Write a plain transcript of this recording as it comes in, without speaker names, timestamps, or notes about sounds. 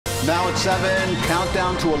Now at 7,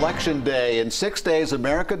 countdown to Election Day. In 6 days,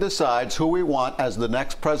 America decides who we want as the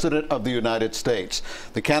next president of the United States.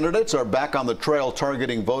 The candidates are back on the trail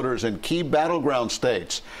targeting voters in key battleground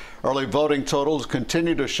states. Early voting totals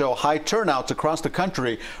continue to show high turnouts across the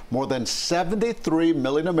country. More than 73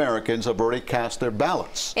 million Americans have already cast their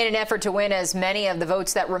ballots. In an effort to win as many of the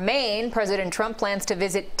votes that remain, President Trump plans to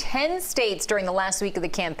visit 10 states during the last week of the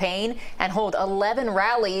campaign and hold 11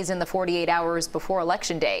 rallies in the 48 hours before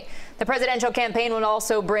Election Day. The presidential campaign will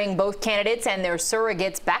also bring both candidates and their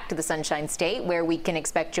surrogates back to the Sunshine State, where we can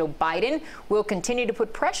expect Joe Biden will continue to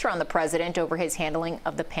put pressure on the president over his handling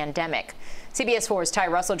of the pandemic. CBS 4's Ty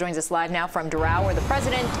Russell joins us live now from Doral, where the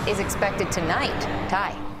president is expected tonight.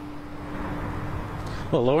 Ty.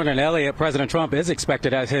 Well, Lauren and Elliott, President Trump is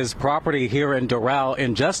expected at his property here in Doral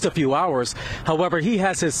in just a few hours. However, he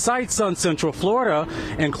has his sights on Central Florida,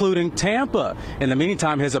 including Tampa. In the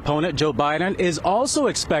meantime, his opponent, Joe Biden, is also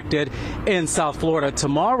expected in South Florida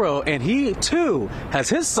tomorrow, and he, too, has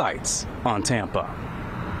his sights on Tampa.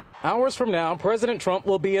 Hours from now, President Trump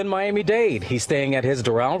will be in Miami-Dade. He's staying at his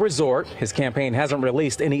Doral resort. His campaign hasn't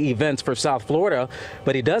released any events for South Florida,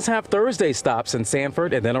 but he does have Thursday stops in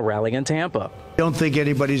Sanford and then a rally in Tampa. I don't think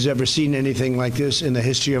anybody's ever seen anything like this in the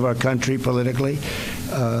history of our country politically.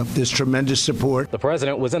 There's tremendous support. The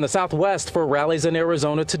president was in the Southwest for rallies in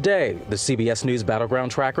Arizona today. The CBS News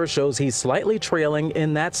Battleground Tracker shows he's slightly trailing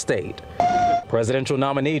in that state. Presidential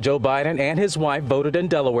nominee Joe Biden and his wife voted in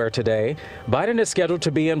Delaware today. Biden is scheduled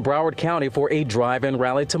to be in Broward County for a drive-in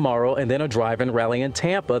rally tomorrow and then a drive-in rally in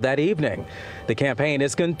Tampa that evening. The campaign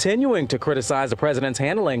is continuing to criticize the president's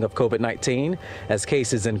handling of COVID-19 as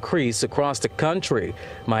cases increase across the country.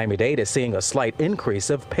 Miami-Dade is seeing a slight increase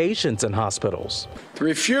of patients in hospitals. The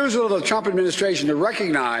refusal of the Trump administration to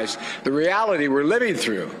recognize the reality we're living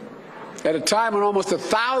through at a time when almost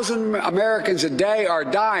 1,000 Americans a day are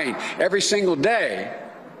dying every single day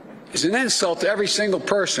is an insult to every single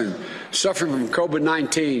person suffering from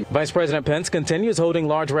COVID-19. Vice President Pence continues holding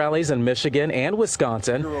large rallies in Michigan and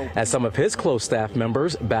Wisconsin as some of his close staff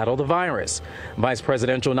members battle the virus. Vice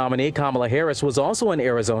presidential nominee Kamala Harris was also in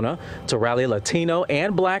Arizona to rally Latino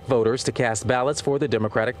and black voters to cast ballots for the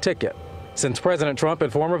Democratic ticket. Since President Trump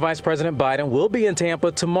and former Vice President Biden will be in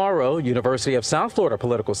Tampa tomorrow, University of South Florida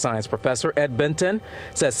political science professor Ed Benton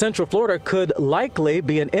says Central Florida could likely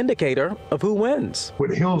be an indicator of who wins.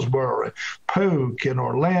 With Hillsborough, and Polk, and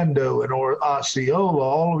Orlando, and Osceola,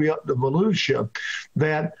 all the way up to Volusia,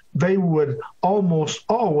 that they would almost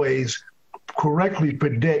always correctly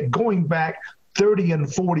predict, going back 30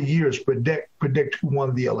 and 40 years, predict who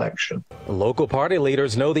won the election. Local party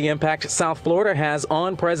leaders know the impact South Florida has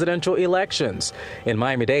on presidential elections. In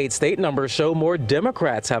Miami-Dade, state numbers show more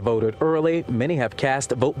Democrats have voted early. Many have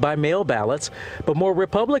cast vote-by-mail ballots, but more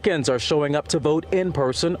Republicans are showing up to vote in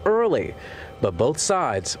person early. But both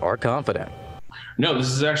sides are confident. No, this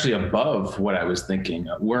is actually above what I was thinking.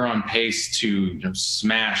 We're on pace to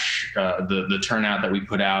smash the turnout that we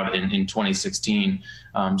put out in 2016.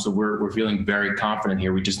 So we're feeling very confident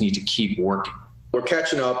here. We just need to keep working. We're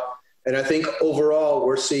catching up. And I think overall,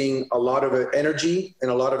 we're seeing a lot of energy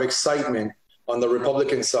and a lot of excitement on the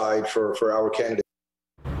Republican side for our candidate.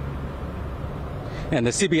 And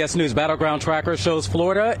the CBS News Battleground Tracker shows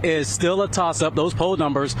Florida is still a toss-up. Those poll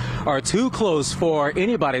numbers are too close for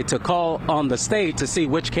anybody to call on the state to see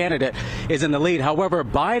which candidate is in the lead. However,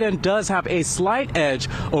 Biden does have a slight edge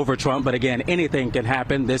over Trump. But again, anything can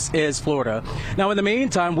happen. This is Florida. Now, in the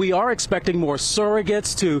meantime, we are expecting more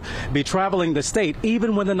surrogates to be traveling the state,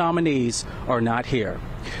 even when the nominees are not here.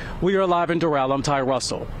 We are live in Doral. I'm Ty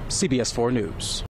Russell, CBS 4 News.